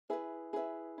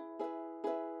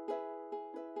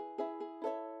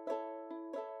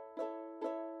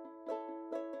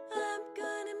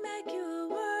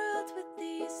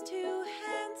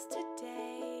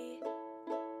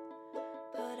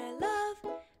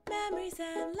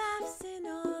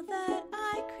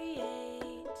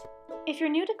If you're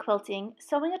new to quilting,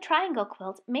 sewing a triangle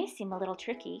quilt may seem a little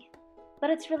tricky, but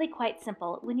it's really quite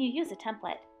simple when you use a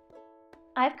template.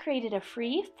 I've created a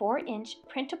free 4-inch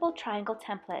printable triangle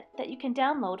template that you can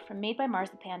download from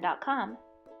madebymarzipan.com.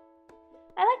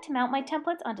 I like to mount my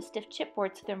templates onto stiff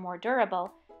chipboard so they're more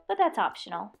durable, but that's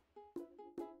optional.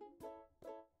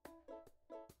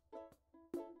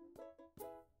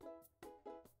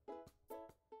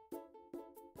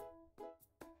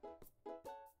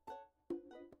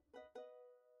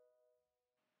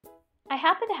 I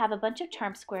happen to have a bunch of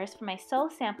charm squares for my Sew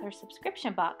Sampler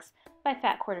subscription box by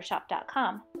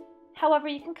fatquartershop.com. However,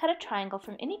 you can cut a triangle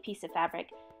from any piece of fabric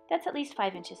that's at least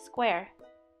 5 inches square.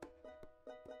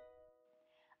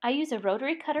 I use a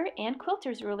rotary cutter and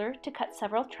quilter's ruler to cut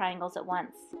several triangles at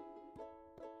once.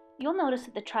 You'll notice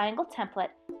that the triangle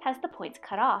template has the points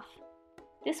cut off.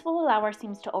 This will allow our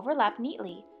seams to overlap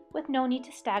neatly with no need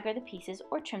to stagger the pieces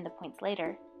or trim the points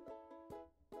later.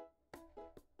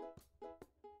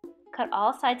 Cut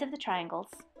all sides of the triangles.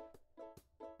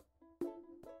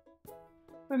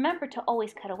 Remember to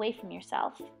always cut away from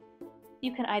yourself.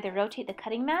 You can either rotate the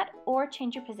cutting mat or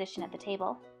change your position at the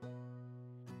table.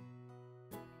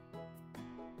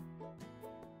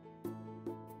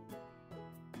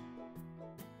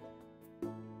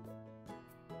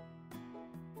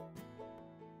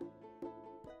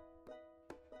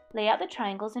 Lay out the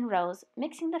triangles in rows,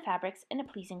 mixing the fabrics in a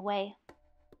pleasing way.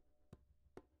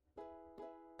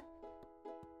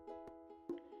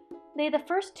 Lay the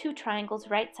first 2 triangles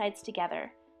right sides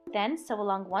together, then sew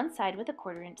along one side with a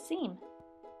 1/4-inch seam.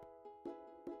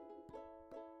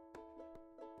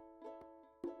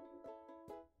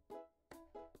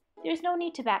 There's no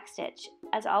need to backstitch,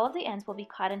 as all of the ends will be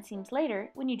caught in seams later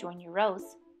when you join your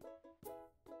rows.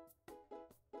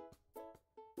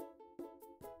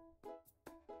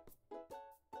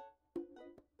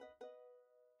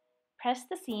 Press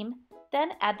the seam,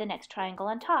 then add the next triangle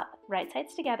on top, right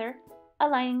sides together,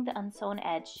 aligning the unsewn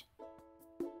edge.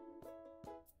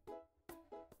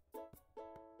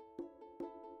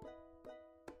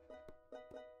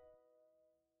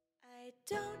 I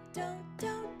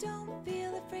don't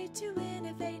feel afraid to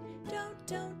innovate.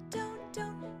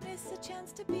 Don't miss a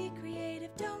chance to be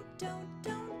creative. Don't.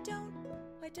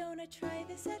 Why don't I try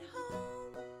this at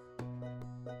home?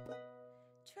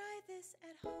 Try this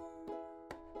at home.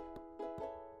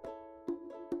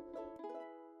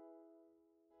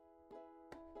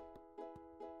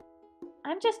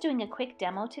 I'm just doing a quick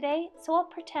demo today, so I'll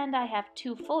pretend I have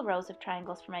 2 full rows of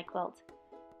triangles for my quilt.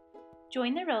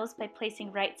 Join the rows by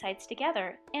placing right sides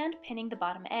together and pinning the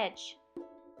bottom edge.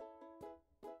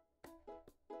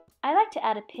 I like to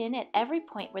add a pin at every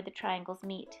point where the triangles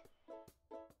meet.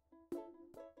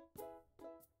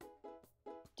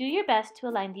 Do your best to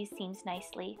align these seams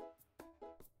nicely.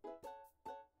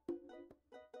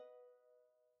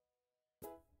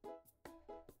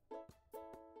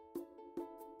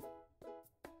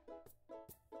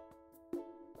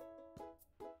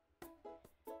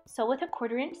 Sew with a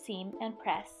 1/4-inch seam and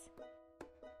press.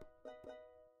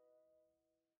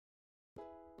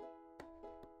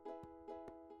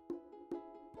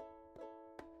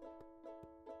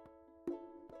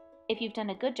 If you've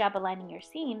done a good job aligning your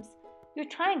seams, your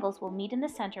triangles will meet in the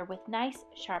center with nice,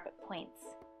 sharp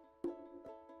points.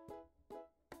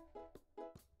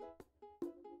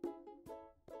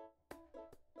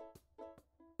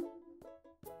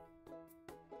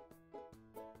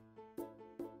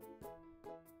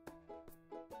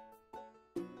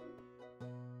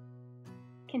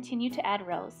 Continue to add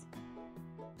rows.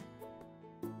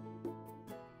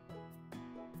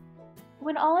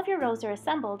 When all of your rows are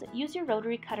assembled, use your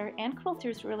rotary cutter and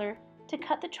quilter's ruler to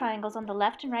cut the triangles on the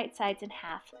left and right sides in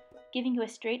half, giving you a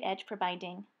straight edge for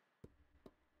binding.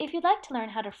 If you'd like to learn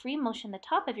how to free motion the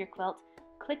top of your quilt,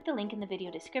 click the link in the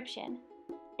video description.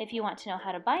 If you want to know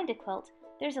how to bind a quilt,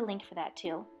 there's a link for that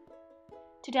too.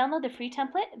 To download the free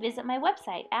template, visit my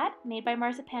website at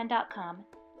madebymarzipan.com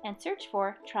and search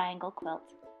for Triangle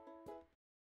Quilt.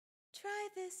 Try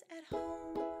this at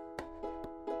home.